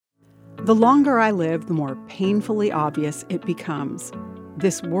The longer I live, the more painfully obvious it becomes.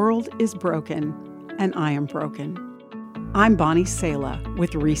 This world is broken, and I am broken. I'm Bonnie Sala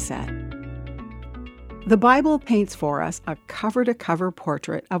with Reset. The Bible paints for us a cover-to-cover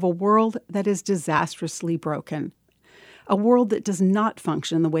portrait of a world that is disastrously broken. A world that does not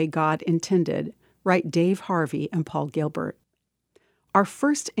function the way God intended, write Dave Harvey and Paul Gilbert. Our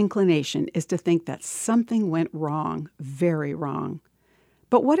first inclination is to think that something went wrong, very wrong.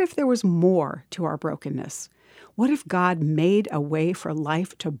 But what if there was more to our brokenness? What if God made a way for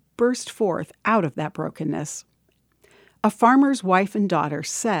life to burst forth out of that brokenness? A farmer's wife and daughter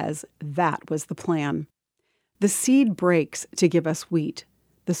says that was the plan. The seed breaks to give us wheat.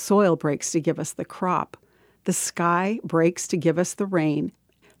 The soil breaks to give us the crop. The sky breaks to give us the rain.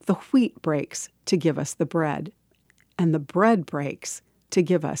 The wheat breaks to give us the bread. And the bread breaks to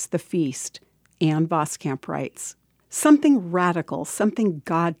give us the feast. Anne Voskamp writes, something radical, something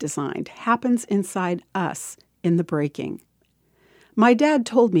God designed, happens inside us in the breaking. My dad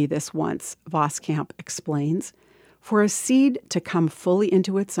told me this once, Voskamp explains. For a seed to come fully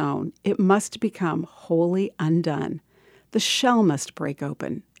into its own, it must become wholly undone. The shell must break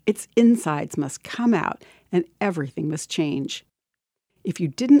open, its insides must come out, and everything must change. If you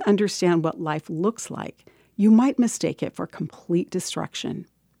didn't understand what life looks like, you might mistake it for complete destruction.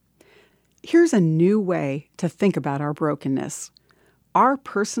 Here's a new way to think about our brokenness. Our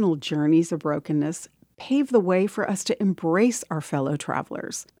personal journeys of brokenness pave the way for us to embrace our fellow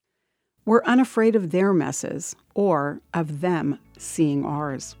travelers. We're unafraid of their messes or of them seeing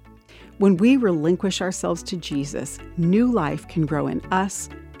ours. When we relinquish ourselves to Jesus, new life can grow in us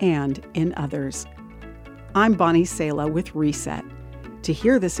and in others. I'm Bonnie Sala with Reset. To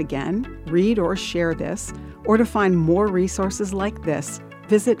hear this again, read or share this, or to find more resources like this,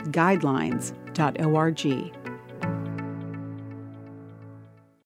 visit guidelines.org.